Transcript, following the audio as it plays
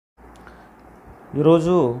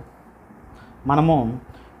ఈరోజు మనము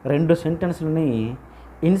రెండు సెంటెన్స్లని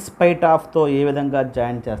ఇన్స్పైట్ ఆఫ్తో ఏ విధంగా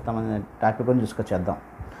జాయిన్ చేస్తామనే టాపిక్ గురించి డిస్కస్ చేద్దాం.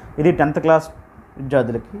 ఇది 10th క్లాస్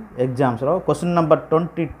విద్యార్థులకి ఎగ్జామ్స్లో క్వశ్చన్ నెంబర్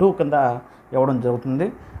 22 కింద ఇవ్వడం జరుగుతుంది.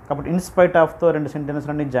 కాబట్టి ఇన్స్పైట్ ఆఫ్తో రెండు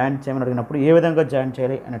సెంటెన్స్లన్నీ జాయిన్ చేయమని అడిగినప్పుడు ఏ విధంగా జాయిన్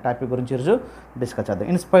చేయాలి అనే టాపిక్ గురించి ఈరోజు డిస్కస్ చేద్దాం.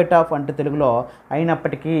 ఇన్స్పైట్ ఆఫ్ అంటే తెలుగులో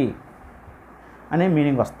అయినప్పటికీ అనే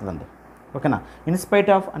మీనింగ్ వస్తుందండి. ఓకేనా.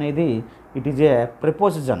 ఇన్స్పైట్ ఆఫ్ అనేది ఇట్ ఈజ్ ఏ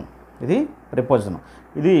ప్రిపోజిషన్. ఇది ప్రిపోజిషన్.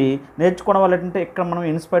 ఇది నేర్చుకోవడం వల్ల ఏంటంటే ఇక్కడ మనం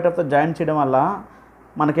ఇన్స్పైట్ ఆఫ్తో జాయిన్ చేయడం వల్ల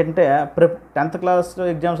మనకేంటంటే 10th క్లాస్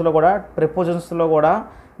ఎగ్జామ్స్లో కూడా ప్రిపోజిషన్స్లో కూడా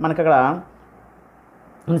మనకి అక్కడ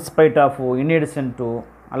in spite of, in addition to,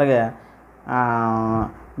 అలాగే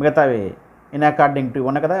మిగతావి ఇన్ అకార్డింగ్ టు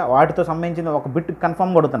ఉన్నాయి కదా, వాటితో సంబంధించిన ఒక బిట్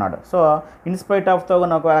కన్ఫర్మ్ కొడుతున్నాడు. సో ఇన్స్పైట్ ఆఫ్తో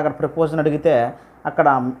నాకు అక్కడ ప్రపోజన్ అడిగితే అక్కడ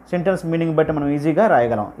సెంటెన్స్ మీనింగ్ బట్టి మనం ఈజీగా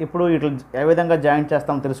రాయగలం. ఇప్పుడు వీటి ఏ విధంగా జాయిన్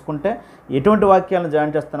చేస్తామో తెలుసుకుంటే, ఎటువంటి వాక్యాలను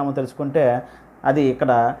జాయిన్ చేస్తున్నామో తెలుసుకుంటే అది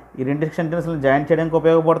ఇక్కడ ఈ రెండు సెంటెన్స్లను జాయిన్ చేయడానికి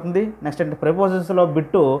ఉపయోగపడుతుంది. నెక్స్ట్ అంటే ప్రపోజన్స్లో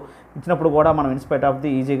బిట్టు ఇచ్చినప్పుడు కూడా మనం ఇన్స్పైట్ ఆఫ్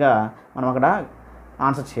ది ఈజీగా మనం అక్కడ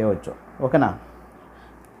ఆన్సర్ చేయవచ్చు. ఓకేనా.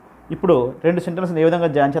 ఇప్పుడు రెండు సెంటెన్స్ని ఏ విధంగా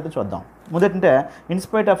జాయిన్ చేస్తే చూద్దాం. మొదటంటే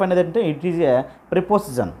ఇన్స్పైట్ ఆఫ్ అనేది అంటే it is a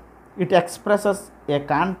preposition. It expresses a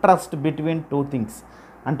contrast between two things.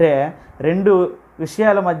 అంటే రెండు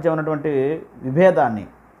విషయాల మధ్య ఉన్నటువంటి విభేదాన్ని,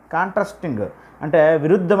 కాంట్రాస్టింగ్ అంటే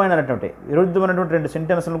విరుద్ధమైనటువంటి రెండు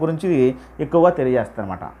సెంటెన్స్ల గురించి ఎక్కువగా తెలియజేస్తాయి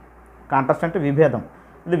అన్నమాట. కాంట్రాస్ట్ అంటే విభేదం,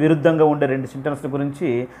 ఇది విరుద్ధంగా ఉండే రెండు సెంటెన్స్ల గురించి,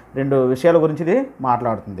 రెండు విషయాల గురించి ఇది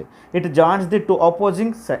మాట్లాడుతుంది. It joins the two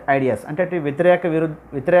opposing ideas. అంటే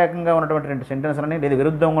వ్యతిరేకంగా ఉన్నటువంటి రెండు సెంటెన్స్లని లేదా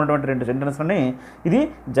విరుద్ధంగా ఉన్నటువంటి రెండు సెంటెన్స్లని ఇది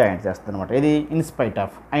జాయిన్ చేస్తుంది అనమాట. ఇది ఇన్స్పైట్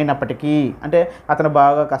ఆఫ్. అయినప్పటికీ అంటే అతను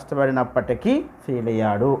బాగా కష్టపడినప్పటికీ ఫెయిల్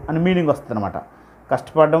అయ్యాడు అని మీనింగ్ వస్తుంది అనమాట.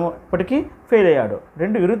 కష్టపడప్పటికీ ఫెయిల్ అయ్యాడు,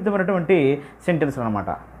 రెండు విరుద్ధమైనటువంటి సెంటెన్స్లు అనమాట,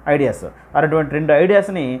 ఐడియాస్. అటువంటి రెండు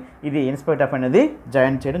ఐడియాస్ని ఇది ఇన్స్పైట్ ఆఫ్ అనేది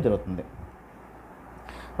జాయిన్ చేయడం జరుగుతుంది.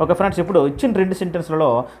 ఓకే ఫ్రెండ్స్, ఇప్పుడు ఇచ్చిన రెండు సెంటెన్స్లలో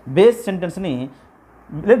బేస్ సెంటెన్స్ని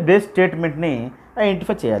లేదా బేస్ స్టేట్మెంట్ని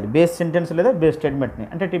ఐడెంటిఫై చేయాలి. బేస్ సెంటెన్స్ లేదా బేస్ స్టేట్మెంట్ని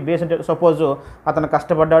అంటే బేస్ అంటే సపోజ్ అతను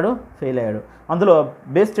కష్టపడ్డాడు, ఫెయిల్ అయ్యాడు. అందులో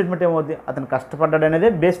బేస్ స్టేట్మెంట్ ఏమవుతుంది? అతను కష్టపడ్డాడు అనేది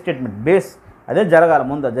బేస్ స్టేట్మెంట్. బేస్ అదే జరగాలి,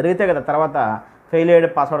 ముందు జరిగితే కదా తర్వాత ఫెయిల్ అయ్యాడు,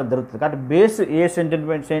 పాస్ అవ్వడం జరుగుతుంది. కాబట్టి బేస్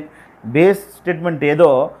ఏ బేస్ స్టేట్మెంట్ ఏదో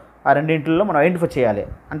ఆ రెండింటిలో మనం ఐడెంటిఫై చేయాలి.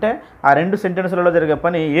 అంటే ఆ రెండు సెంటెన్స్లలో జరిగే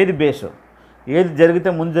పని ఏది బేసు, ఏది జరిగితే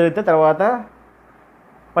ముందు జరిగితే తర్వాత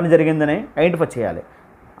పని జరిగిందని ఐడెంటిఫై చేయాలి.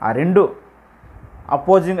 ఆ రెండు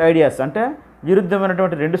అపోజింగ్ ఐడియాస్ అంటే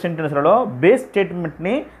విరుద్ధమైనటువంటి రెండు సెంటెన్స్లలో బేస్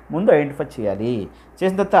స్టేట్మెంట్ని ముందు ఐడెంటిఫై చేయాలి.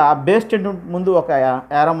 చేసిన తర్వాత ఆ బేస్ స్టేట్మెంట్ ముందు ఒక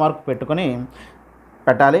యారో మార్క్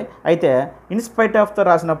పెట్టాలి. అయితే ఇన్స్పైట్ ఆఫ్తో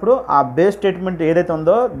రాసినప్పుడు ఆ బేస్ స్టేట్మెంట్ ఏదైతే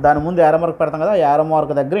ఉందో దాని ముందు యారో మార్క్ పెడతాం కదా, యారో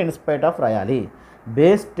మార్క్ దగ్గర ఇన్స్పైట్ ఆఫ్ రాయాలి.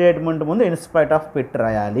 బేస్ స్టేట్మెంట్ ముందు ఇన్స్పైట్ ఆఫ్ పెట్టి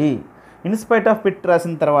రాయాలి. ఇన్స్పైట్ ఆఫ్ పెట్టి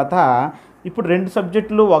రాసిన తర్వాత ఇప్పుడు రెండు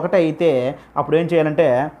సబ్జెక్టులు ఒకటే అయితే అప్పుడు ఏం చేయాలంటే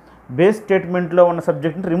బేస్ స్టేట్మెంట్లో ఉన్న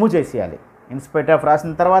సబ్జెక్ట్ని రిమూవ్ చేసేయాలి. ఇన్స్పైట్ ఆఫ్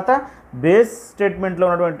రాసిన తర్వాత బేస్ స్టేట్మెంట్లో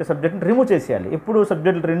ఉన్నటువంటి సబ్జెక్ట్ని రిమూవ్ చేసేయాలి. ఇప్పుడు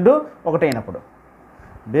సబ్జెక్టులు రెండు ఒకటైనప్పుడు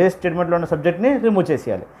బేస్ స్టేట్మెంట్లో ఉన్న సబ్జెక్ట్ని రిమూవ్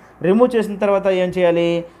చేసేయాలి. రిమూవ్ చేసిన తర్వాత ఏం చేయాలి?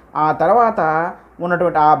 ఆ తర్వాత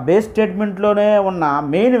ఉన్నటువంటి ఆ బేస్ స్టేట్మెంట్లోనే ఉన్న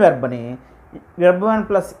main వెర్బ్ని verb one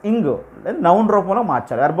plus ing లేదా నౌన్ రూపంలో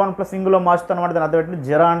మార్చాలి. వెర్బ్ వన్ ప్లస్ ఇంగ్లో మార్చుతాను అంటే దాని అర్థం ఏంటంటే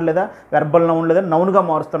జెరాన్ లేదా వెర్బల్ నౌన్ లేదా నౌన్గా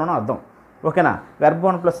మారుస్తానని అర్థం. ఓకేనా. వెర్బ్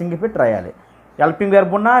వన్ ప్లస్ ఇంగ్ పెట్టి రాయాలి. హెల్పింగ్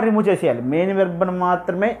వెర్బ్ ఉన్నా రిమూవ్ చేసేయాలి. మెయిన్ వెర్బ్ని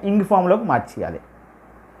మాత్రమే ఇంగ్ ఫామ్లోకి మార్చేయాలి.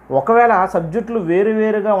 ఒకవేళ సబ్జెక్టులు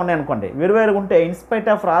వేరువేరుగా ఉన్నాయనుకోండి, వేరువేరుగా ఉంటే ఇన్స్పైట్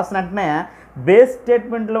ఆఫ్ రాసిన వెంటనే బేస్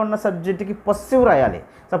స్టేట్మెంట్లో ఉన్న సబ్జెక్ట్కి పొసిటివ్ రాయాలి.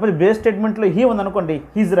 సపోజ్ బేస్ స్టేట్మెంట్లో హీ ఉందనుకోండి,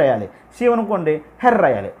 హీజ్ రాయాలి. షీ అనుకోండి, హెర్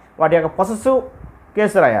రాయాలి. వాటి యొక్క పొసెసివ్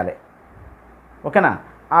కేసు రాయాలి. ఓకేనా.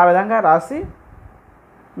 ఆ విధంగా రాసి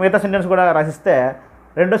మిగతా సెంటెన్స్ కూడా రాసిస్తే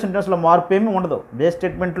రెండో సెంటెన్స్లో మార్పు ఏమీ ఉండదు. బేస్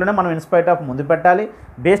స్టేట్మెంట్లోనే మనం ఇన్స్పైట్ ఆఫ్ ముందు పెట్టాలి.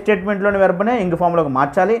 బేస్ స్టేట్మెంట్లోని వెర్బ్నే ఇంగ్ ఫామ్లోకి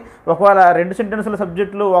మార్చాలి. ఒకవేళ రెండు సెంటెన్స్ల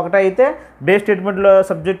సబ్జెక్టులు ఒకటే అయితే బేస్ స్టేట్మెంట్లో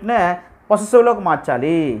సబ్జెక్ట్నే పొసెసివ్లోకి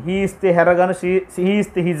మార్చాలి. హీ ఇస్తే హెర్ గాను, హీ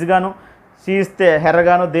ఇస్తే హిజ్ గాను, షీ ఇస్తే హెర్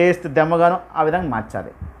గాను, దే ఇస్తే దెమ్మ గాను, ఆ విధంగా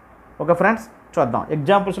మార్చాలి. ఓకే ఫ్రెండ్స్, చూద్దాం.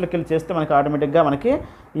 ఎగ్జాంపుల్స్లోకి వెళ్ళి చేస్తే మనకి ఆటోమేటిక్గా మనకి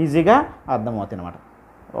ఈజీగా అర్థమవుతుంది అన్నమాట.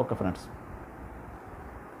 ఓకే ఫ్రెండ్స్,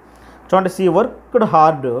 చూడండి. She worked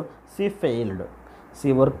hard, she failed. She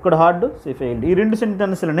worked hard, she failed. ఈ రెండు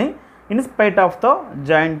సెంటెన్స్లని ఇన్స్పైట్ ఆఫ్తో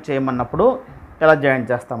జాయిన్ చేయమన్నప్పుడు ఎలా జాయిన్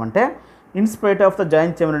చేస్తామంటే, ఇన్స్పైట్ ఆఫ్తో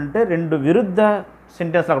జాయిన్ చేయమంటే రెండు విరుద్ధ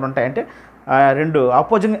సెంటెన్స్లు అక్కడ ఉంటాయి. అంటే రెండు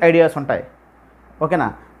అపోజింగ్ ఐడియాస్ ఉంటాయి. ఓకేనా.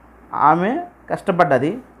 ఆమె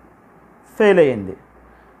కష్టపడ్డది, ఫెయిల్ అయ్యింది.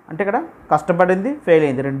 అంటే ఇక్కడ కష్టపడింది, ఫెయిల్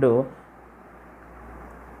అయింది, రెండు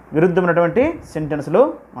విరుద్ధమైనటువంటి సెంటెన్స్లు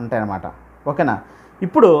ఉంటాయన్నమాట. ఓకేనా.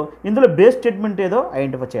 ఇప్పుడు ఇందులో బేస్ స్టేట్మెంట్ ఏదో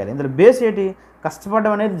ఐడెంటిఫై చేయాలి. ఇందులో బేస్ ఏంటి?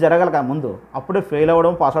 కష్టపడడం అనేది జరగాలి ముందు, అప్పుడే ఫెయిల్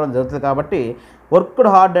అవ్వడం పాస్ అవ్వడం జరుగుతుంది. కాబట్టి వర్క్డ్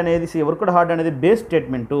హార్డ్ అనేది బేస్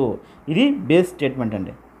స్టేట్మెంటు. ఇది బేస్ స్టేట్మెంట్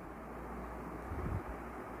అండి,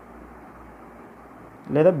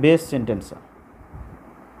 లేదా బేస్ సెంటెన్స్.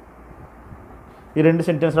 ఈ రెండు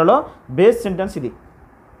సెంటెన్స్లలో బేస్ సెంటెన్స్ ఇది.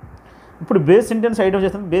 ఇప్పుడు బేస్ సెంటెన్స్ ఐడెంటిఫై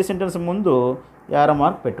చేస్తాం. బేస్ సెంటెన్స్ ముందు యారో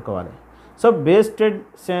మార్క్ పెట్టుకోవాలి. సో బేస్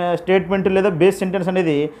స్టేట్మెంట్ లేదా బేస్ సెంటెన్స్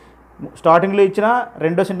అనేది స్టార్టింగ్లో ఇచ్చినా,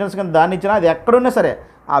 రెండో సెంటెన్స్ కింద దాన్ని ఇచ్చినా, అది ఎక్కడున్నా సరే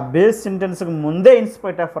ఆ బేస్ సెంటెన్స్కి ముందే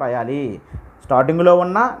ఇన్స్పైట్ ఆఫ్ రాయాలి. స్టార్టింగ్లో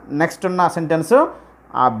ఉన్న నెక్స్ట్ ఉన్న సెంటెన్స్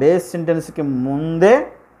ఆ బేస్ సెంటెన్స్కి ముందే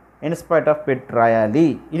ఇన్స్పైట్ ఆఫ్ పెట్టి రాయాలి.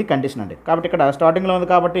 ఇది కండిషన్ అండి. కాబట్టి ఇక్కడ స్టార్టింగ్లో ఉంది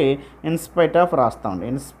కాబట్టి ఇన్స్పైట్ ఆఫ్ రాస్తామండి.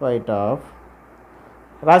 ఇన్స్పైట్ ఆఫ్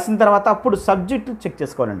రాసిన తర్వాత అప్పుడు సబ్జెక్టు చెక్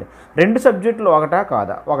చేసుకోవాలండి. రెండు సబ్జెక్టులు ఒకటా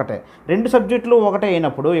కాదా? ఒకటే. రెండు సబ్జెక్టులు ఒకటే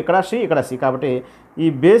అయినప్పుడు ఇక్కడ సి ఇక్కడ సి, కాబట్టి ఈ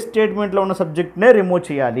బేస్ స్టేట్మెంట్లో ఉన్న సబ్జెక్ట్నే రిమూవ్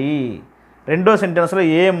చేయాలి. రెండో సెంటెన్స్లో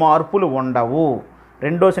ఏ మార్పులు ఉండవు.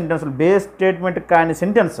 రెండో సెంటెన్స్లో బేస్ స్టేట్మెంట్ కాని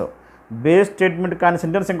సెంటెన్స్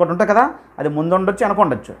ఇంకోటి ఉంటుంది కదా, అది ముందు ఉండొచ్చు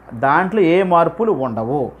అనుకుండొచ్చు, దాంట్లో ఏ మార్పులు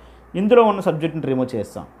ఉండవు. ఇందులో ఉన్న సబ్జెక్ట్ని రిమూవ్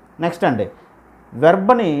చేస్తాం. నెక్స్ట్ అండి,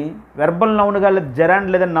 వెర్బల్ నౌన్గా లేదా జెరాండ్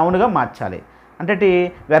లేదా నౌన్గా మార్చాలి. అంటే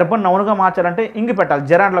వెర్బల్ నౌన్గా మార్చాలంటే ఇంగ్ పెట్టాలి,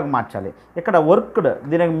 జెరాండ్లోకి మార్చాలి. ఇక్కడ వర్క్డ్,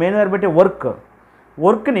 దీనికి మెయిన్ వెర్బ్ పెట్టి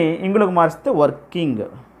వర్క్ని ఇంగ్లోకి మారిస్తే working.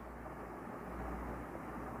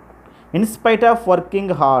 In spite of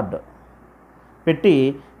working hard పెట్టి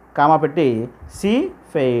కామా పెట్టి C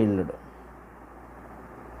failed.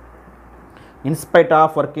 In spite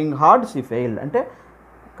of working hard C failed అంటే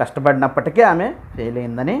కష్టపడినప్పటికీ ఆమె ఫెయిల్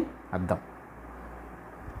అయిందని అర్థం.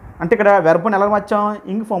 అంటే ఇక్కడ వెర్బ్ని ఎలా మార్చాం?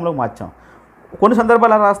 ఇంగ్ ఫామ్లోకి మార్చాం. కొన్ని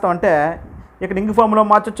సందర్భాలు ఎలా రాస్తామంటే ఇక్కడ ఇంగ్ ఫామ్లో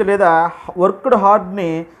మార్చొచ్చు, లేదా వర్క్డ్ హార్డ్ని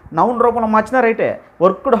నౌన్ రూపంలో మార్చినా రైటే.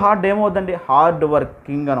 Worked hard ఏమవుద్దండి? హార్డ్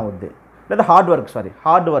వర్కింగ్ అని అవుద్ది, లేదా hard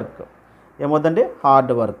work ఏమవుద్దండి?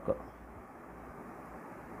 Hard work.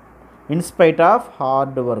 In spite of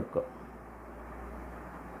hard work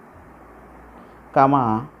comma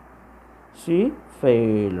she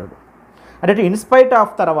failed. అంటే ఇన్స్పైట్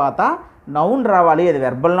ఆఫ్ తర్వాత నౌన్ రావాలి. అది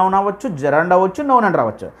వెర్బల్ నౌన్ అవ్వచ్చు, జెరాండ్ అవ్వచ్చు, నౌన్ అని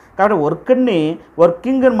రావచ్చు. కాబట్టి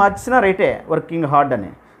వర్కింగ్ అని మార్చినా రైటే, వర్కింగ్ హార్డ్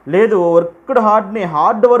అని. లేదు వర్క్డ్ హార్డ్ని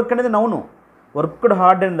హార్డ్ వర్క్ అనేది నౌను, వర్క్డ్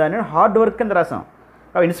హార్డ్ అని దాన్ని హార్డ్ వర్క్ అని రాసాం.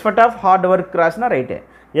 కాబట్టి ఇన్స్పైట్ ఆఫ్ హార్డ్ వర్క్ రాసినా రైటే.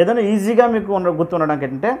 ఏదైనా ఈజీగా మీకు గుర్తుండడానికి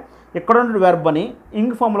ఏంటంటే ఇక్కడ ఉన్న వెర్బ్ అని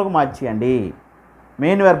ఇంగ్ ఫామ్లోకి మార్చేయండి.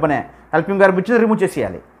 మెయిన్ వెర్బ్నే హెల్పింగ్ వెర్బ్ ఇచ్చి రిమూవ్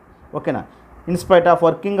చేసేయాలి. ఓకేనా? In spite of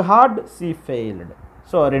working hard C failed.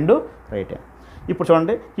 So రెండు రైటే. ఇప్పుడు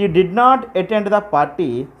చూడండి, he did not attend the party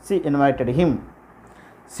C invited him.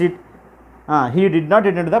 He did not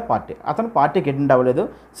attend the party, అతను పార్టీకి అటెండ్ అవ్వలేదు.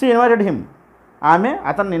 సి ఇన్వైటెడ్ హిమ్, ఆమె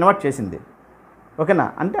అతన్ని ఇన్వైట్ చేసింది. ఓకేనా?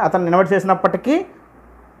 అంటే అతను ఇన్వైట్ చేసినప్పటికీ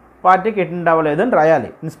పార్టీకి అటెండ్ అవ్వలేదు అని రాయాలి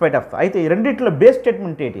ఇన్స్పైట్ ఆఫ్. అయితే ఈ రెండిట్లో బేస్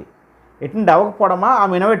స్టేట్మెంట్ ఏంటి? అటెండ్ అవ్వకపోవడమా,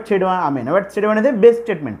 ఆమె ఇన్వైట్ చేయడమా? ఆమె ఇన్వైట్ చేయడం అనేది బేస్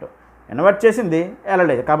స్టేట్మెంట్. ఇన్వైట్ చేసింది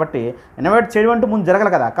వెళ్ళలేదు, కాబట్టి ఇన్వైట్ చేయడం అంటూ ముందు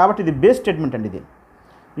జరగాలి కదా, కాబట్టి ఇది బేస్ స్టేట్మెంట్ అండి.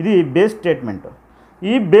 ఇది బేస్ స్టేట్మెంట్.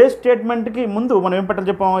 ఈ బేస్ స్టేట్మెంట్కి ముందు మనం ఏం పెట్టాలి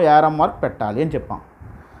చెప్పాం? యారో మార్క్ పెట్టాలి అని చెప్పాం.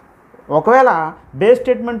 ఒకవేళ బేస్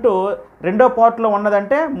స్టేట్మెంటు రెండో పార్ట్లో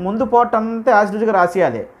ఉన్నదంటే ముందు పార్ట్ అంతా యాజిటీజ్గా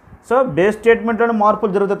రాసేయాలి. సో బేస్ స్టేట్మెంట్లోనే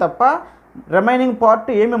మార్పులు జరుగుతాయి తప్ప రిమైనింగ్ పార్ట్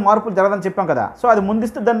ఏమి మార్పులు జరగదని చెప్పాం కదా. సో అది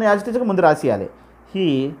ముందిస్తే దాన్ని యాజిటీజ్గా ముందు రాసేయాలి. He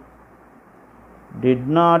did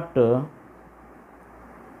not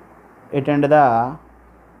attend the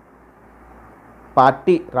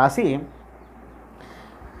party రాసి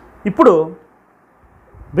ఇప్పుడు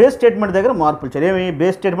బేస్ స్టేట్మెంట్ దగ్గర మార్పులు చేయాలి. ఏమి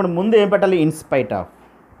బేస్ స్టేట్మెంట్ ముందు ఏం పెట్టాలి? ఇన్స్పైట్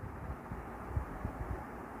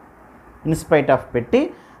ఆఫ్ పెట్టి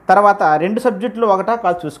తర్వాత రెండు సబ్జెక్టులు ఒకటా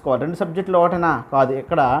కాదు చూసుకోవాలి. రెండు సబ్జెక్టులు ఒకటేనా కాదు.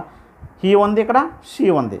 ఇక్కడ హీ ఉంది, ఇక్కడ షీ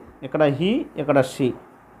ఉంది. ఇక్కడ హీ, ఇక్కడ షీ.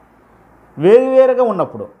 వేరువేరుగా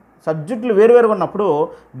ఉన్నప్పుడు, సబ్జెక్టులు వేరువేరుగా ఉన్నప్పుడు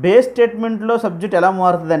బేస్ స్టేట్మెంట్లో సబ్జెక్ట్ ఎలా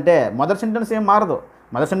మారుతుందంటే మొదటి సెంటెన్స్ ఏం మారదు.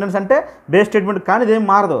 మొదటి సెంటెన్స్ అంటే బేస్ స్టేట్మెంట్ కానీ ఇదేం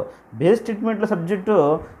మారదు. బేస్ స్టేట్మెంట్లో సబ్జెక్టు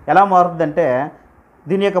ఎలా మారుతుందంటే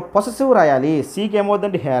దీని యొక్క పొసెసివ్ రాయాలి. సీకి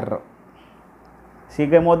ఏమవుతుందంటే హెర్.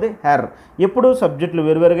 ఎప్పుడు సబ్జెక్టులు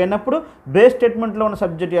వేరువేరుగా అయినప్పుడు బేస్ స్టేట్మెంట్లో ఉన్న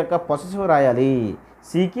సబ్జెక్ట్ యొక్క పొసెసివ్ రాయాలి.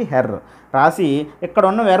 సీకి హెర్ రాసి ఇక్కడ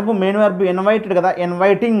ఉన్న వెర్బ్ మెయిన్ వెర్బ్ ఇన్వైటెడ్ కదా,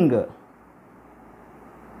 ఇన్వైటింగ్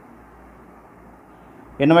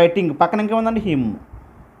పక్కన ఇంకేముందండి? Him.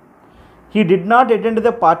 He did not attend the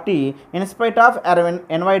party in spite of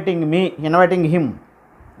inviting him.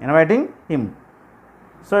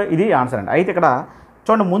 So ఇది ఆన్సర్ అండి. అయితే ఇక్కడ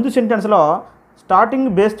చూడండి, ముందు సెంటెన్స్లో స్టార్టింగ్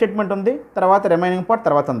బేస్ స్టేట్మెంట్ ఉంది, తర్వాత రిమైనింగ్ పార్ట్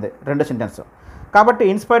తర్వాత ఉంది రెండో సెంటెన్స్. కాబట్టి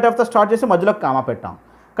ఇన్స్పైట్ ఆఫ్ ద స్టార్ట్ చేసి మధ్యలో కామా పెట్టాం.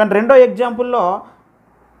 కానీ రెండో ఎగ్జాంపుల్లో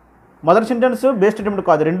మొదటి సెంటెన్స్ బేస్ స్టేట్మెంట్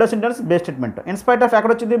కాదు, రెండో sentence base statement. In spite of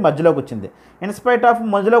ఎక్కడ వచ్చింది? మధ్యలోకి వచ్చింది. ఇన్స్పైట్ ఆఫ్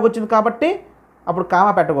మధ్యలోకి వచ్చింది కాబట్టి అప్పుడు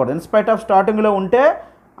కామా పెట్టకూడదు. ఇన్స్పైట్ ఆఫ్ స్టార్టింగ్లో ఉంటే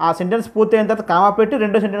ఆ సెంటెన్స్ పూర్తయిన తర్వాత కామా పెట్టి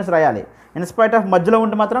రెండో సెంటెన్స్ రాయాలి. ఇన్స్పైట్ ఆఫ్ మధ్యలో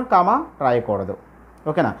ఉంటే మాత్రం కామా రాయకూడదు.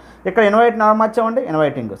 ఓకేనా? ఇక్కడ ఇన్వైట్ నా మార్చామండి,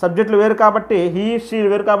 ఇన్వైటింగ్. సబ్జెక్టులు వేరు కాబట్టి హీ షీ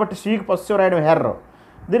వేరు కాబట్టి షీకి ఫస్ట్ రాయడం హెర్,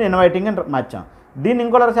 దీన్ని ఇన్వైటింగ్ అని మార్చాం. దీన్ని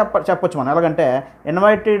ఇంకోలా చెప్పొచ్చు మనం. ఎలాగంటే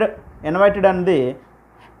ఇన్వైటెడ్ అనేది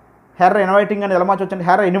హెర్, ఇన్వైటింగ్ అని ఎలా మార్చవచ్చు అంటే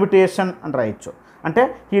హెర్ ఇన్విటేషన్ అని రాయొచ్చు. అంటే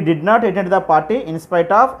he did not attend the party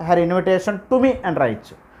in spite of her invitation to me అని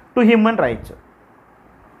రాయొచ్చు, టు హిమ్ అని రాయొచ్చు.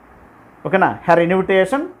 ఓకేనా? హెర్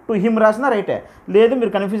ఇన్విటేషన్ టు హిమ్ రాసిన రైటే. లేదు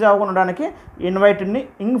మీరు కన్ఫ్యూజ్ అవ్వకుండా ఉండడానికి ఇన్వైటెడ్ని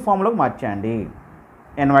ఇంగ్ ఫామ్లోకి మార్చేయండి,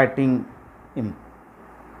 ఇన్వైటింగ్ ఇన్.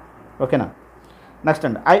 ఓకేనా? నెక్స్ట్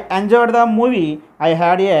అండి, I enjoyed the movie I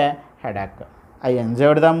had a headache. I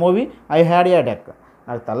enjoyed the movie I had a headache.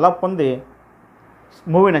 నాకు తలనొప్పి ఉంది,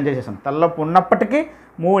 మూవీని ఎంజాయ్ చేశాను. తలనొప్పి ఉన్నప్పటికీ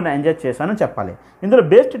మూవీని ఎంజాయ్ చేశాను చెప్పాలి. ఇందులో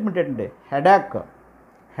బేస్ స్టేట్మెంట్ ఏంటంటే హెడేక్.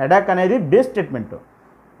 హెడేక్ అనేది బేస్ స్టేట్మెంట్.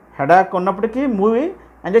 హెడేక్ ఉన్నప్పటికీ మూవీ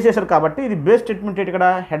ఎంజాయ్ చేశారు కాబట్టి ఇది బేస్ స్టేట్మెంట్. ఇక్కడ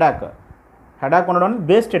హెడేక్, హెడేక్ ఉండడం అనేది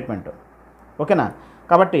బేస్ స్టేట్మెంట్. ఓకేనా?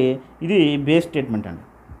 కాబట్టి ఇది బేస్ స్టేట్మెంట్ అండి.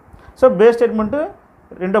 సో బేస్ స్టేట్మెంట్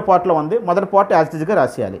రెండో పార్ట్లో ఉంది. మొదటి part as it ఈజ్గా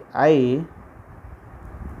రాసేయాలి. I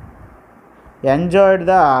enjoyed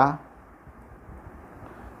the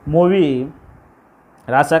movie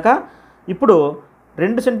రాశాక ఇప్పుడు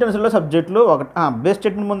రెండు సెంటెన్స్లో సబ్జెక్టులు ఒకటి బేస్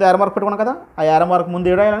స్టేట్మెంట్ ముందు యారో మార్క్ పెట్టుకున్నాం కదా, ఆ యారో మార్క్ ముందు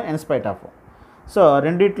వేయడం ఇన్స్పైట్ ఆఫ్. సో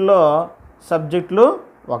రెండిట్లో సబ్జెక్టులు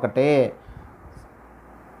ఒకటే.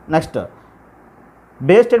 నెక్స్ట్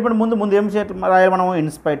బేస్ స్టేట్మెంట్ ముందు ఏం రాయాలి మనం?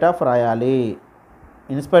 ఇన్స్పైట్ ఆఫ్ రాయాలి.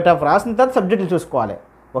 ఇన్స్పైట్ ఆఫ్ రాసిన తర్వాత సబ్జెక్టులు చూసుకోవాలి.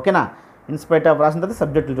 ఓకేనా? ఇన్స్పైట్ ఆఫ్ రాసిన తర్వాత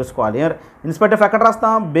సబ్జెక్టులు చూసుకోవాలి. ఇన్స్పైట్ ఆఫ్ ఎక్కడ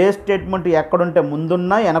రాస్తాం? బేస్ స్టేట్మెంట్ ఎక్కడుంటే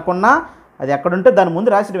ముందున్నా వెనకున్నా అది ఎక్కడుంటే దాని ముందు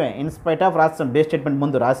రాసిడమే. ఇన్స్పైట్ ఆఫ్ రాస్తాం బేస్ స్టేట్మెంట్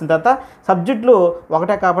ముందు. రాసిన తర్వాత సబ్జెక్టులు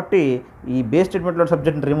ఒకటే కాబట్టి ఈ బేస్ స్టేట్మెంట్లో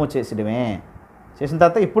సబ్జెక్ట్ని రిమూవ్ చేసేయడమే. చేసిన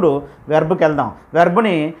తర్వాత ఇప్పుడు వెర్బ్కి వెళ్దాం.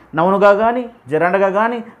 వెర్బ్ని నౌనుగా కానీ జెరాండ్గా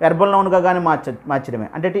కానీ వెర్బల్ నౌన్గా కానీ మార్చడమే.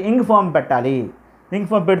 అంటే ఇంగ్ ఫామ్ పెట్టాలి. ఇంగ్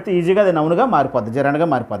ఫామ్ పెడితే ఈజీగా అది నౌన్గా మారిపోద్ది, జెరాండ్గా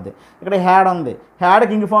మారిపోద్ది. ఇక్కడ హ్యాడ్ ఉంది,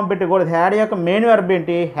 హ్యాడ్కి ఇంగ్ ఫామ్ పెట్టకూడదు. హ్యాడ్ యొక్క మెయిన్ వెర్బ్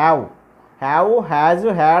ఏంటి? హ్యావ్. హ్యావ్, హ్యాజ్,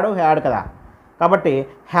 హ్యాడ్ కదా. కాబట్టి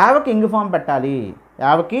హ్యావ్కి ఇంగ్ ఫామ్ పెట్టాలి.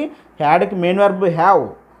 హ్యాడ్కి మెయిన్ వెర్బ్ హ్యావ్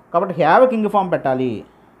కాబట్టి హ్యావ్కి ఇంగ్ ఫామ్ పెట్టాలి.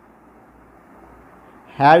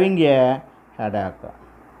 Having a headache.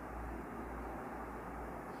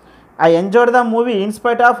 I enjoyed the movie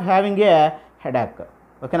in spite of having a headache.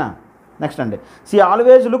 ఓకేనా? నెక్స్ట్ అండి, she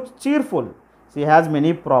always looks cheerful she has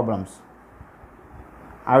many problems.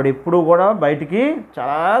 ఆవిడ ఇప్పుడు కూడా బయటికి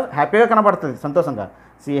చాలా హ్యాపీగా కనబడుతుంది, సంతోషంగా.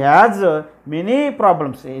 షీ హ్యాజ్ మెనీ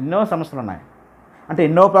ప్రాబ్లమ్స్, ఎన్నో సమస్యలు ఉన్నాయి. అంటే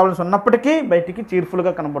ఎన్నో ప్రాబ్లమ్స్ ఉన్నప్పటికీ బయటికి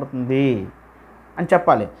చీర్ఫుల్గా కనబడుతుంది అని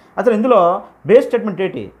చెప్పాలి. అసలు ఇందులో బేస్ స్టేట్మెంట్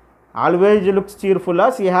ఏంటి? Always looks చీర్ఫుల్లా,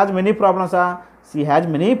 she has many ప్రాబ్లమ్సా? She has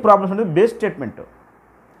many problems అనేది బేస్ స్టేట్మెంట్.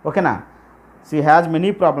 ఓకేనా? షీ హ్యాజ్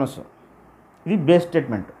మెనీ ప్రాబ్లమ్స్, ఇది బేస్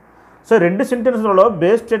స్టేట్మెంట్. సో రెండు సెంటెన్స్లలో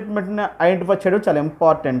బేస్ స్టేట్మెంట్ని ఐడెంటిఫై చేయడం చాలా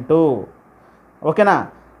ఇంపార్టెంటు. ఓకేనా?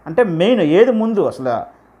 అంటే మెయిన్ ఏది ముందు అసలు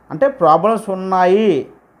అంటే ప్రాబ్లమ్స్ ఉన్నాయి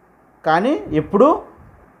కానీ ఎప్పుడు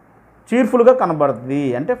చీర్ఫుల్గా కనబడుతుంది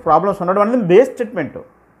అంటే ప్రాబ్లమ్స్ ఉండడం అనేది బేస్ స్టేట్మెంట్.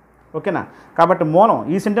 ఓకేనా? కాబట్టి మూలం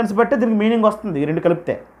ఈ సెంటెన్స్ బట్టి దీనికి మీనింగ్ వస్తుంది ఈ రెండు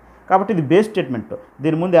కలిపితే. కాబట్టి ఇది బేస్ స్టేట్మెంట్.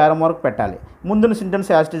 దీని ముందు యారో మార్క్ పెట్టాలి. ముందున్న సెంటెన్స్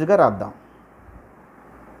యాజ్ ఇట్ ఈజ్గా రాద్దాం.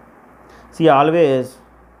 షీ ఆల్వేజ్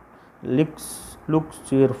లుక్స్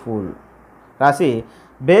చీర్ఫుల్ రాసి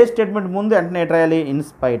బేస్ స్టేట్మెంట్ ముందు వెంటనే ఎట్ రాయాలి?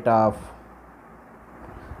 ఇన్స్పైట్ ఆఫ్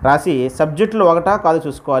రాసి సబ్జెక్టులు ఒకటా కాదు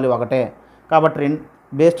చూసుకోవాలి, ఒకటే. కాబట్టి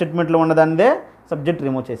బేస్ స్టేట్మెంట్లో ఉన్నదానిదే సబ్జెక్ట్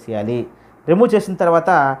రిమూవ్ చేసేయాలి. రిమూవ్ చేసిన తర్వాత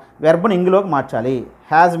వెర్బ్ని ఇంగ్లోకి మార్చాలి.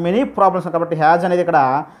 హ్యాజ్ మెనీ ప్రాబ్లమ్స్ కాబట్టి హ్యాజ్ అనేది ఇక్కడ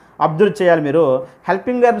అబ్జర్వ్ చేయాలి మీరు.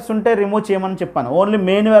 హెల్పింగ్ వెర్బ్స్ ఉంటే రిమూవ్ చేయమని చెప్పాను, ఓన్లీ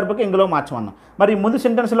మెయిన్ వెర్బ్కి ఇంగ్లో మార్చమన్నాను. మరి ముందు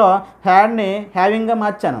సెంటెన్స్లో హ్యాడ్ని హ్యావింగ్గా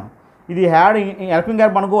మార్చాను. ఇది హ్యాడ్ హెల్పింగ్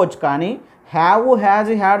వెర్బ్ అనుకోవచ్చు కానీ హ్యావ్, హ్యాజ్,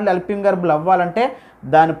 హ్యాడ్లు హెల్పింగ్ వెర్బ్లు అవ్వాలంటే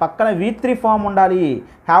దాని పక్కన V3 ఫామ్ ఉండాలి.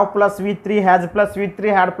 Have plus V3, has plus V3,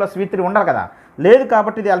 had plus V3 ఉండాలి కదా. లేదు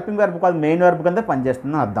కాబట్టి ఇది హెల్పింగ్ వెర్బ్ కాదు, మెయిన్ వెర్బ్ కింద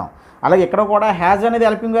పనిచేస్తుందని అర్థం. అలాగే ఇక్కడ కూడా హ్యాజ్ అనేది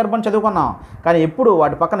హెల్పింగ్ వెర్బ్ అని చదువుకున్నాం కానీ ఎప్పుడు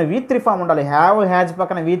వాటి పక్కన V3 ఫామ్ ఉండాలి. హ్యావ్, హ్యాజ్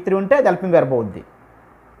పక్కన V3 ఉంటే అది హెల్పింగ్ వెర్బ్ అవుద్ది.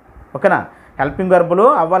 ఓకేనా? హెల్పింగ్ వెర్బులు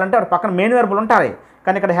అవ్వాలంటే వాటి పక్కన మెయిన్ వెర్బులు ఉంటాయి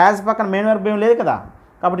కానీ ఇక్కడ హ్యాజ్ పక్కన మెయిన్ వెర్బ్ ఏం లేదు కదా.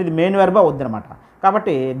 కాబట్టి ఇది మెయిన్ వెర్బ్ అవుద్ది అనమాట.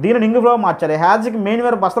 కాబట్టి దీనిని ఇంగ్లో మార్చాలి. హ్యాజ్కి మెయిన్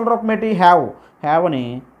వెర్బ్ అసలు రూపం ఏంటి? హ్యావ్ని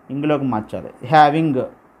ఇంగ్లోకి మార్చాలి. Having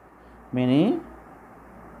many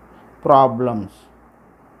problems.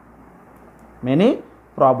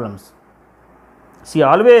 She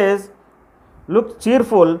always look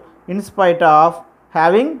cheerful in spite of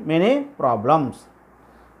having many problems.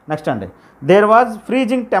 Next అండి, there was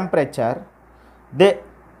freezing temperature they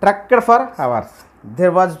trekked for hours.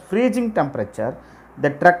 There was freezing temperature, they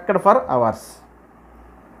trekked for hours.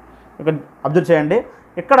 ఇక్కడ observe చేయండి,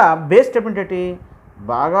 ఇక్కడ base statement ఏంటి,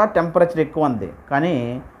 బాగా temperature ఎక్కువ ఉంది కానీ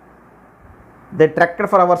they trekked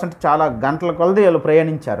for hours అంటే చాలా గంటల కొలది వాళ్ళు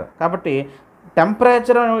ప్రయాణించారు. కాబట్టి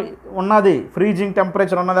టెంపరేచర్ ఉన్నది, ఫ్రీజింగ్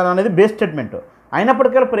టెంపరేచర్ ఉన్నది అనేది బేస్ స్టేట్మెంట్,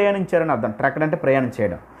 అయినప్పటికీ ప్రయాణించారని అర్థం. ట్రెక్డ్ అంటే ప్రయాణం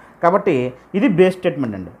చేయడం. కాబట్టి ఇది బేస్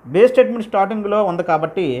స్టేట్మెంట్ అండి. బేస్ స్టేట్మెంట్ స్టార్టింగ్లో ఉంది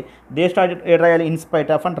కాబట్టి దే స్టార్ట్ రాయాలి,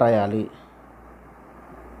 ఇన్స్పైట్ ఆఫ్ అని రాయాలి.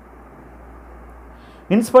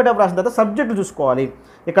 ఇన్స్పైట్ ఆఫ్ రాసిన తర్వాత సబ్జెక్ట్ చూసుకోవాలి.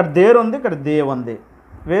 ఇక్కడ దేర్ ఉంది, ఇక్కడ దే ఉంది,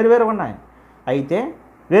 వేరు ఉన్నాయి. అయితే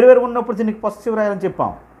వేరు ఉన్నప్పుడు దీనికి పాజిటివ్ రాయాలని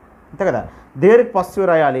చెప్పాం, అంతే కదా. దేర్కి పాజిటివ్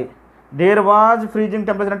రాయాలి. దేర్ వాజ్ ఫ్రీజింగ్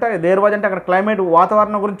టెంపరేచర్ అంటే దేర్ వాజ్ అంటే అక్కడ క్లైమేట్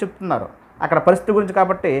వాతావరణం గురించి చెప్తున్నారు, అక్కడ పరిస్థితి గురించి.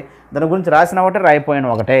 కాబట్టి దాని గురించి రాసిన ఒకటే రాయిపోయిన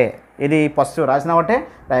ఒకటే, ఇది పాజిటివ్ రాసిన ఒకటే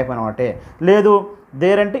రాయిపోయిన ఒకటే. లేదు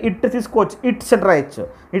దేర్ అంటే ఇట్ తీసుకోవచ్చు, ఇట్స్ అని రాయొచ్చు.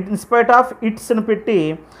 ఇన్స్పైట్ ఆఫ్ ఇట్స్ని పెట్టి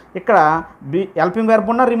ఇక్కడ హెల్పింగ్ వెర్బ్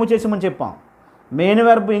ఉన్న రిమూవ్ చేసామని చెప్పాం. మెయిన్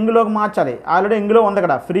వెర్బ్ ఇంగ్లోకి మార్చాలి. ఆల్రెడీ ఇంగ్లో ఉంది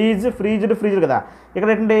కదా, ఫ్రీజ్డ్ కదా. ఇక్కడ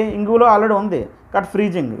ఏంటంటే ఇంగ్లో ఆల్రెడీ ఉంది కాబట్టి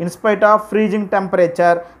freezing, in spite of freezing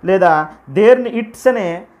temperature, లేదా దేర్ని ఇట్స్ అనే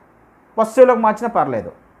పాజిటివ్లోకి మార్చినా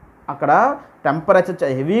పర్లేదు. అక్కడ టెంపరేచర్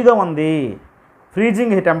హెవీగా ఉంది,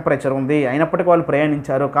 ఫ్రీజింగ్ టెంపరేచర్ ఉంది, అయినప్పటికీ వాళ్ళు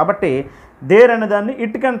ప్రయాణించారు. కాబట్టి దేర్ అనే దాన్ని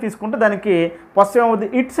ఇట్ కింద తీసుకుంటే దానికి పాజిటివ్ అవుద్ది,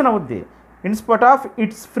 ఇట్స్ అని అవుద్ది. In spite of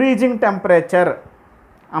it's freezing temperature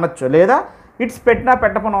అనొచ్చు. లేదా ఇట్స్ పెట్టినా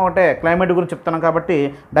పెట్టకపోయినా ఒకటే, క్లైమేట్ గురించి చెప్తున్నాం కాబట్టి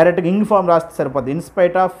డైరెక్ట్గా ఇంగ్ ఫామ్ రాస్తే సరిపోద్ది.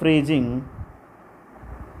 In spite of freezing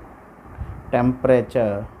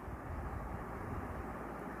temperature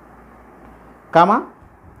comma,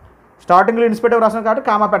 స్టార్టింగ్లో ఇన్స్పైట్ ఆఫ్ రాసిన కాబట్టి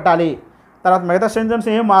కామా పెట్టాలి. తర్వాత మిగతా సెంటెన్స్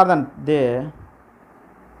ఏం మారదండి. They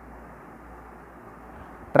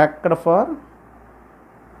trekked for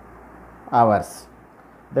hours,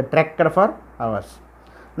 they trekked for hours.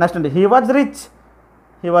 Next అండి, he was rich,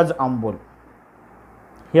 he was అంబుల్.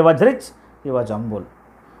 He was rich, he was humble.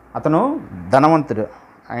 అతను ధనవంతుడు,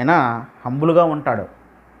 ఆయన హంబుల్గా ఉంటాడు.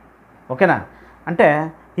 ఓకేనా. అంటే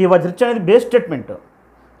హీ వాజ్ రిచ్ అనేది బేస్ స్టేట్మెంట్.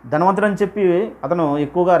 ధనవంతుడు అని చెప్పి అతను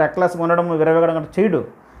ఎక్కువగా రెక్లెస్గా ఉండడం, విరవగడం చేయడు.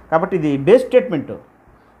 కాబట్టి ఇది బేస్ స్టేట్మెంట్.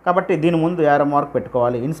 కాబట్టి దీని ముందు యారో మార్క్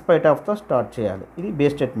పెట్టుకోవాలి, ఇన్స్పైట్ ఆఫ్తో స్టార్ట్ చేయాలి. ఇది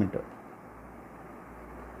బేస్ స్టేట్మెంట్.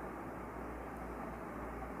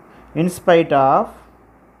 ఇన్స్పైట్ ఆఫ్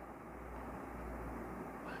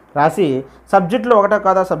రాసి సబ్జెక్ట్లో ఒకటే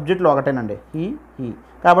కాదా, సబ్జెక్ట్లో ఒకటేనండి, హీ.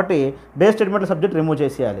 కాబట్టి బేస్ స్టేట్మెంట్లో సబ్జెక్ట్ రిమూవ్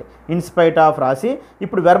చేసేయాలి. ఇన్స్పైట్ ఆఫ్ రాసి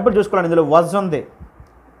ఇప్పుడు వెర్బ్ చూసుకోవాలి. ఇందులో వజ్ ఉంది,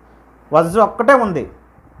 వజ్ ఒక్కటే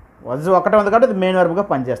ఉంది కాబట్టి అది మెయిన్ వెర్బ్గా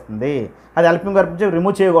పనిచేస్తుంది. అది హెల్పింగ్ వెర్బ్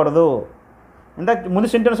రిమూవ్ చేయకూడదు. ఇందాక ముందు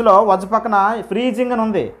సెంటెన్స్లో వజ్ పక్కన ఫ్రీజింగ్ అని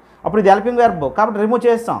ఉంది, అప్పుడు ఇది హెల్పింగ్ వెర్బ్ కాబట్టి రిమూవ్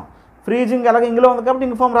చేస్తాం. ఫ్రీజింగ్ ఎలాగ ఇంగ్లో ఉంది కాబట్టి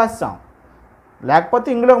ఇంగ్ ఫామ్ రాస్తాం, లేకపోతే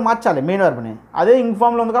ఇంగ్లోకి మార్చాలి మెయిన్ వెర్బ్ని. అదే ఇంగ్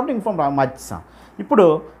ఫామ్లో ఉంది కాబట్టి ఇంగ్ ఫామ్ మార్చేస్తాం. ఇప్పుడు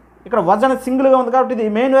ఇక్కడ వజ్ అనేది సింగిల్గా ఉంది కాబట్టి ఇది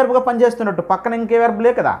మెయిన్ వెర్బ్గా పనిచేస్తున్నట్టు, పక్కన ఇంకే వెర్బ్ లే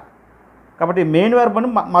కదా. కాబట్టి మెయిన్ వెర్బ్ని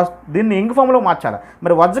దీన్ని ఇంగ్ ఫామ్లో మార్చాలి.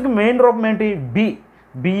 మరి వజ్కి మెయిన్ రూపం ఏంటి,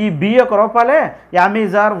 బి యొక్క రూపాలే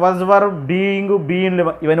యామీజార్, వజ్ వర్, బీయింగ్, బీయిన్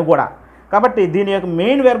ఇవన్నీ కూడా. కాబట్టి దీని యొక్క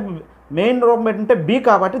మెయిన్ రూపం ఏంటంటే బీ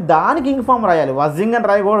కాబట్టి దానికి ఇంగ్ ఫామ్ రాయాలి. వజింగ్ అని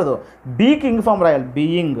రాయకూడదు, బీకి ఇంగ్ ఫామ్ రాయాలి,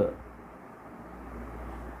 being.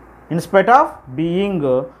 In spite of being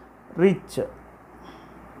rich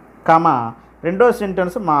comma రెండో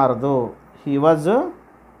సెంటెన్స్ మారదు, he was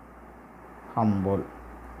humble.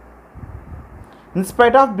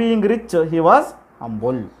 In spite of being rich he was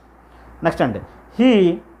humble. Next అండి, he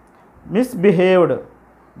misbehaved,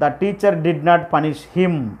 the teacher did not punish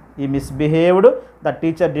him. ఈ misbehaved, the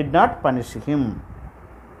teacher did not punish him.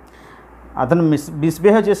 అతను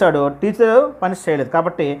misbehave చేశాడు, teacher punish చేయలేదు.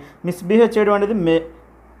 కాబట్టి misbehave చేయడం అనేది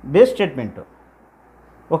base statement.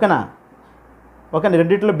 ఓకేనా.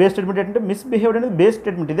 రెండింటిలో బేస్ స్టేట్మెంట్ ఏంటంటే మిస్బిహేవ్డ్ అనేది బేస్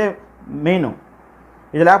స్టేట్మెంట్, ఇదే మెయిన్.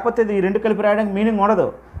 ఇది లేకపోతే ఇది రెండు కలిపి రాయడానికి మీనింగ్ ఉండదు.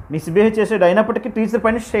 మిస్బిహేవ్ చేసేది అయినప్పటికీ టీచర్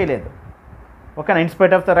పనిష్ చేయలేదు. ఓకేనా.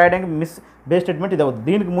 ఇన్స్పైట్ ఆఫ్తో రాయడానికి బేస్ స్టేట్మెంట్ ఇది అవుతుంది.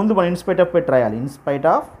 దీనికి ముందు మనం ఇన్స్పైట్ ఆఫ్ పెట్టి రాయాలి.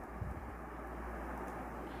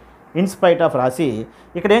 ఇన్స్పైట్ ఆఫ్ రాసి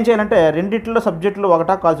ఇక్కడ ఏం చేయాలంటే రెండిట్లో సబ్జెక్టులు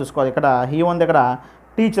ఒకటా కాల్ చూసుకోవాలి. ఇక్కడ హీ ఉంది, ఇక్కడ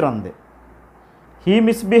టీచర్ ఉంది. హీ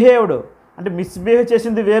మిస్బిహేవ్డ్ అంటే మిస్బిహేవ్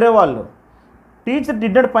చేసింది వేరే వాళ్ళు, teacher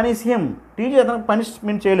did not punish him, teacher అతనికి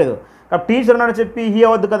పనిష్మెంట్ చేయలేదు. కాబట్టి టీచర్ ఉన్నాడు చెప్పి హీ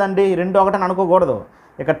అవ్వద్దు కదండి, రెండు ఒకటని అనుకోకూడదు.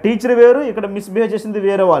 ఇక్కడ టీచర్ వేరు, ఇక్కడ మిస్బిహేవ్ చేసింది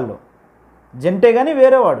వేరే వాళ్ళు. జంటే కానీ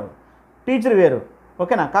వేరేవాడు, టీచర్ వేరు.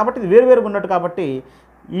 ఓకేనా. కాబట్టి ఇది వేరుగా ఉన్నట్టు. కాబట్టి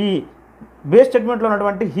ఈ బేస్ స్టేట్మెంట్లో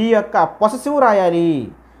ఉన్నటువంటి హీ యొక్క పొసెసివ్ రాయాలి.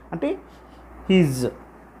 అంటే హిజ్,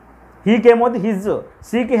 హీకి ఏమవుద్ది హిజ్,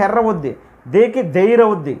 సీకి హెర్ర అవుద్ది, దేకి దెయిర్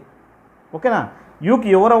అవుద్ది. ఓకేనా. యూకి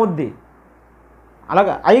ఎవరు అవుద్ది,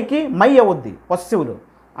 అలాగా ఐకి మై అవుద్ది పొసెసివ్లు.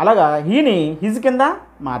 అలాగా హీని హిజ్ కింద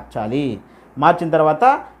మార్చాలి. మార్చిన తర్వాత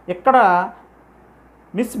ఇక్కడ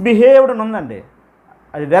మిస్బిహేవ్డ్ అని ఉందండి,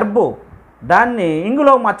 అది వెర్బు, దాన్ని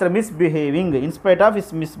ఇంగ్లో మార్చాలి, misbehaving, in spite of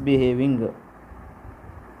is misbehaving.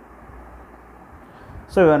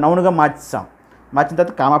 So నౌన్గా మార్చాం. మార్చిన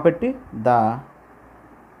తర్వాత కామా పెట్టి the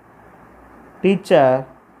teacher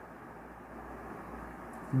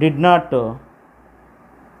did not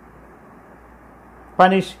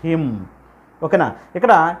punish him. ఓకేనా,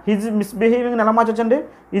 ఇక్కడ హిజ్ మిస్బిహేవింగ్ని ఎలా మార్చొచ్చండి,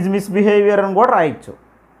 హిజ్ మిస్బిహేవియర్ అని కూడా రాయొచ్చు.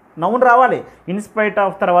 నౌన్ రావాలి, ఇన్స్పైట్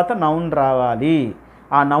ఆఫ్ తర్వాత నౌన్ రావాలి.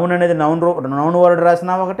 ఆ నౌన్ అనేది నౌన్ వర్డ్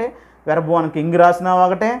రాసినా ఒకటే, వెర్బ్ వన్కి ఇంగ్ రాసినా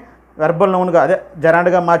ఒకటే, వెర్బల్ నౌన్గా అదే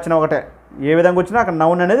జరాండ్గా మార్చినా ఒకటే. ఏ విధంగా వచ్చినా అక్కడ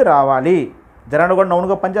నౌన్ అనేది రావాలి. జరాండ్ కూడా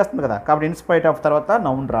నౌన్గా పనిచేస్తుంది కదా, కాబట్టి ఇన్స్పైట్ ఆఫ్ తర్వాత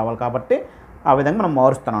నౌన్ రావాలి. కాబట్టి ఆ విధంగా మనం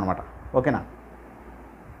మారుస్తాం అనమాట. ఓకేనా.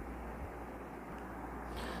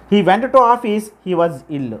 He went to office, he was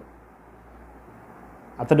ill.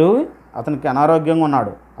 అతనికి అనారోగ్యంగా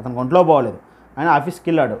ఉన్నాడు, అతనికి ఒంట్లో బాగోలేదు, ఆయన ఆఫీస్కి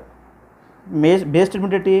వెళ్ళాడు. బేస్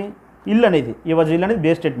స్టేట్మెంట్ ఏంటి, ఇల్ అనేది, ఈ వాజ్ ఇల్ అనేది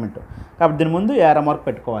బేస్ స్టేట్మెంట్. కాబట్టి దీని ముందు ఏరా మార్క్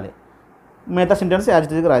పెట్టుకోవాలి, మిగతా సెంటెన్స్ యాజ్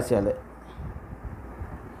ఇట్ ఈజ్గా రాసేయాలి.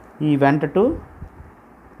 ఈ went to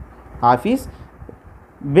office,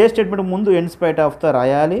 base statement ముందు ఇన్స్పైట్ ఆఫ్తో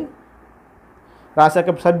రాయాలి.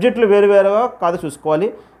 రాసాక సబ్జెక్టులు వేరువేరుగా కాదు చూసుకోవాలి,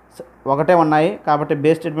 ఒకటే ఉన్నాయి కాబట్టి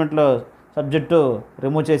బేస్ స్టేట్మెంట్లో సబ్జెక్టు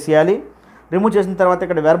రిమూవ్ చేసేయాలి. రిమూవ్ చేసిన తర్వాత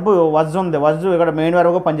ఇక్కడ వెర్బ్ వజ్ ఉంది, వజ్ ఇక్కడ మెయిన్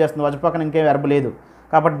వెర్బ్గా పనిచేస్తుంది, వజ్ పక్కన ఇంకేం వెర్బ్ లేదు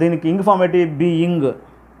కాబట్టి దీనికి ఇంగ్ ఫామ్ ఏంటి, బీయింగ్.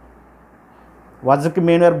 వజ్కి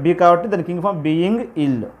మెయిన్ వెర్బ్ బీ కాబట్టి దానికి ఇంగ్ ఫామ్ బీయింగ్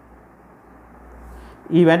ఇల్.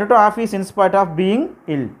 ఈ went to office in spite of being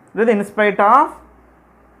ఇల్, లేదా ఇన్స్పైట్ ఆఫ్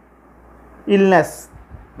ఇల్నెస్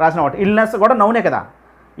రాసిన ఒకటి, ఇల్నెస్ కూడా నౌనే కదా,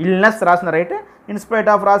 ఇల్నెస్ రాసిన రైటే, ఇన్స్పైట్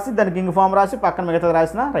ఆఫ్ రాసి దానికి ఇంగ్ ఫామ్ రాసి పక్కన మిగతా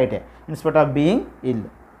రాసిన రైటే, in spite of being ill.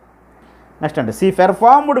 Next అంటే she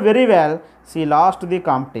performed very well, she lost the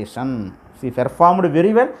competition. She performed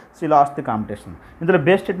very well, she lost the competition. ఇందులో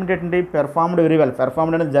బేస్ స్టేట్మెంట్ ఏంటంటే పెర్ఫార్మ్డ్ వెరీ వెల్.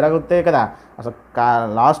 పెర్ఫార్మ్డ్ అనేది జరిగితే కదా అసలు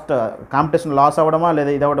లాస్ట్ కాంపిటీషన్ లాస్ అవ్వడమా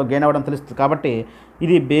లేదా ఇది అవ్వడం గెయిన్ అవ్వడం తెలుస్తుంది, కాబట్టి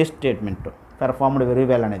ఇది base statement performed very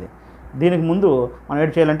well అనేది. దీనికి ముందు మనం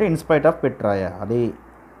ఏం చేయాలంటే ఇన్స్పైట్ ఆఫ్ పెట్టి రాయాలి.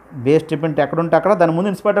 బేస్ స్టేట్మెంట్ ఎక్కడుంటే అక్కడ దాని ముందు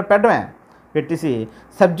ఇన్స్పైట్ ఆఫ్ పెట్టడమే, పెట్టేసి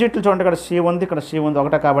సబ్జెక్టులు చూడండి, ఇక్కడ షీ ఉంది, ఇక్కడ షీ ఉంది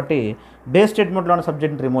ఒకటే కాబట్టి బేస్ స్టేట్మెంట్లో ఉన్న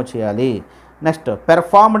సబ్జెక్ట్ని రిమూవ్ చేయాలి. నెక్స్ట్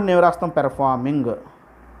పెర్ఫార్మ్డ్ ఏమి రాస్తాం, performing.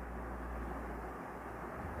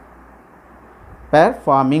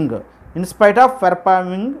 Performing in spite of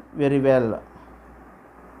performing very well,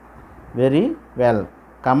 very well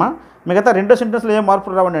comma మిగతా రెండో సెంటెన్స్లో ఏం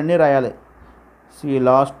మార్పులు రావండి, అన్నీ రాయాలి. She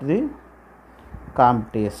lost the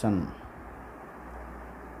competition,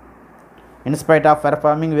 in spite of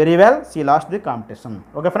performing very well, she lost the competition.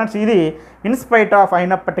 Okay friends, ఇది ఇన్స్పైట్ ఆఫ్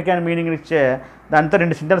అయినప్పటికీ అని మీనింగ్ ఇచ్చే దాంతో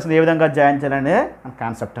రెండు సెంటెన్స్ని ఏ విధంగా జాయిన్ చేయాలనే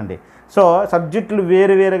కాన్సెప్ట్ అండి. సో సబ్జెక్టులు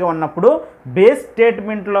వేరువేరుగా ఉన్నప్పుడు బేస్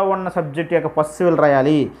స్టేట్మెంట్లో ఉన్న సబ్జెక్ట్ యొక్క పొస్సిబుల్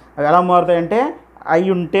రాయాలి. అవి ఎలా మారుతాయంటే ఐ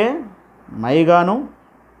ఉంటే మైగాను,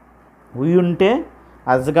 ఉయ్ ఉంటే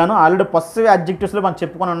అజ్గాను, ఆల్రెడీ పొస్సివ్ అడ్జెక్టివ్స్లో మనం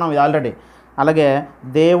చెప్పుకొని ఉన్నాం ఇది ఆల్రెడీ. అలాగే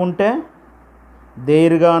దే ఉంటే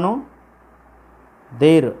దేర్గాను,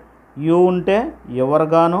 దేర్. యూ ఉంటే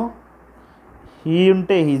ఎవరుగాను, హీ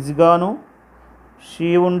ఉంటే హిజ్గాను, షీ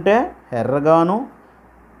ఉంటే హెర్రగాను,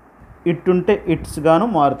 ఇట్ ఉంటే ఇట్స్గాను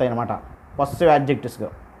మారుతాయి అన్నమాట పొసెసివ్ యాడ్జెక్టివ్స్గా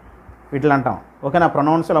వీటిని అంటాం. ఓకేనా,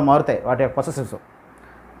 ప్రొనౌన్స్ ఇలా మారుతాయి వాటి పొసెసివ్స్,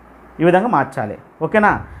 ఈ విధంగా మార్చాలి.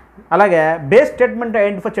 ఓకేనా, అలాగే బేస్ స్టేట్మెంట్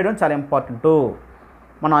ఐడెంటిఫై చేయడం చాలా ఇంపార్టెంట్.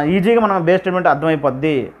 మనం ఈజీగా మనం బేస్ స్టేట్మెంట్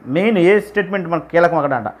అర్థమైపోద్ది. మెయిన్ ఏ స్టేట్మెంట్ మనకు కీలకం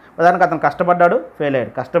అక్కడ అంట. ఉదాహరణకు అతను కష్టపడ్డాడు, ఫెయిల్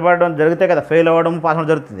అయ్యాడు. కష్టపడడం జరిగితే కదా ఫెయిల్ అవ్వడం, పాస్ అవ్వడం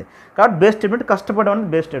జరుగుతుంది. కాబట్టి బేస్ స్టేట్మెంట్ కష్టపడడం అనేది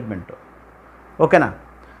బేస్ స్టేట్మెంట్. ఓకేనా,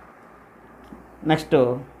 నెక్స్ట్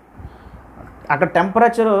అక్కడ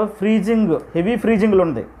టెంపరేచర్ ఫ్రీజింగ్, హెవీ ఫ్రీజింగ్లో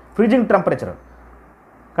ఉంది, ఫ్రీజింగ్ టెంపరేచర్,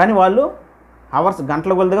 కానీ వాళ్ళు అవర్స్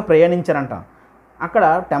గంటల కొలదిగా ప్రయాణించారంట. అక్కడ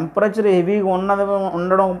టెంపరేచర్ హెవీగా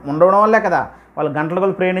ఉండడం వల్లే కదా వాళ్ళు గంటల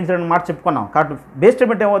కొలది ప్రయాణించడం మాట చెప్పుకున్నాం. కాబట్టి బేస్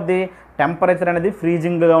స్టేట్మెంట్ ఏమవుద్ది, టెంపరేచర్ అనేది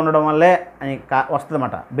ఫ్రీజింగ్గా ఉండడం వల్లే అని వస్తుంది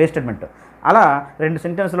అన్నమాట బేస్ స్టేట్మెంట్. అలా రెండు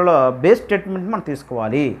సెంటెన్స్లలో బేస్ స్టేట్మెంట్ మనం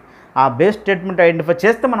తీసుకోవాలి. ఆ బేస్ స్టేట్మెంట్ ఐడెంటిఫై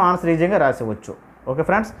చేస్తే మనం ఆన్సర్ ఈజీగా రాసేవచ్చు. ఓకే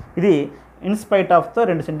ఫ్రెండ్స్, ఇది ఇన్స్పైట్ ఆఫ్తో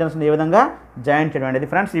రెండు సెంటెన్స్ని ఏ విధంగా జాయిన్ చేయడం అనేది.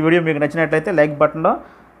 ఫ్రెండ్స్, ఈ వీడియో మీకు నచ్చినట్లయితే లైక్ బటన్లో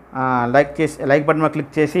లైక్ బటన్ మీద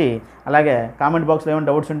క్లిక్ చేసి, అలాగే కామెంట్ బాక్స్లో ఏమైనా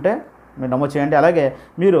డౌట్స్ ఉంటే మీరు నమోదు చేయండి. అలాగే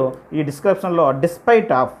మీరు ఈ డిస్క్రిప్షన్లో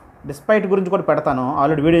డిస్పైట్ గురించి కూడా పెడతాను,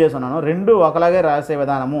 ఆల్రెడీ వీడియో చేస్తున్నాను. రెండు ఒకలాగే రాసే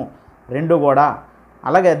విధానము రెండు కూడా.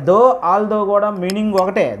 అలాగే ఆల్దో కూడా మీనింగ్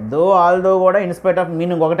ఒకటే, ఆల్దో కూడా ఇన్స్పైట్ ఆఫ్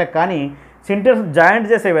మీనింగ్ ఒకటే, కానీ సెంటెన్స్ జాయింట్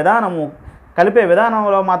చేసే విధానము, కలిపే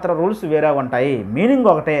విధానంలో మాత్రం రూల్స్ వేరే ఉంటాయి. మీనింగ్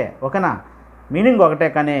ఒకటే. ఓకేనా, మీనింగ్ ఒకటే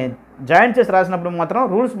కానీ జాయింట్ చేసి రాసినప్పుడు మాత్రం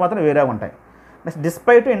రూల్స్ మాత్రం వేరే ఉంటాయి. నెక్స్ట్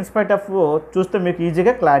డిస్పైట్ ఇన్స్పైట్ ఆఫ్ చూస్తే మీకు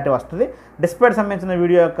ఈజీగా క్లారిటీ వస్తుంది. డిస్పైట్ సంబంధించిన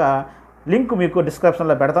వీడియో యొక్క లింక్ మీకు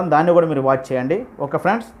డిస్క్రిప్షన్లో పెడతాను, దాన్ని కూడా మీరు వాచ్ చేయండి. Okay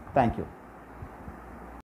friends, thank you.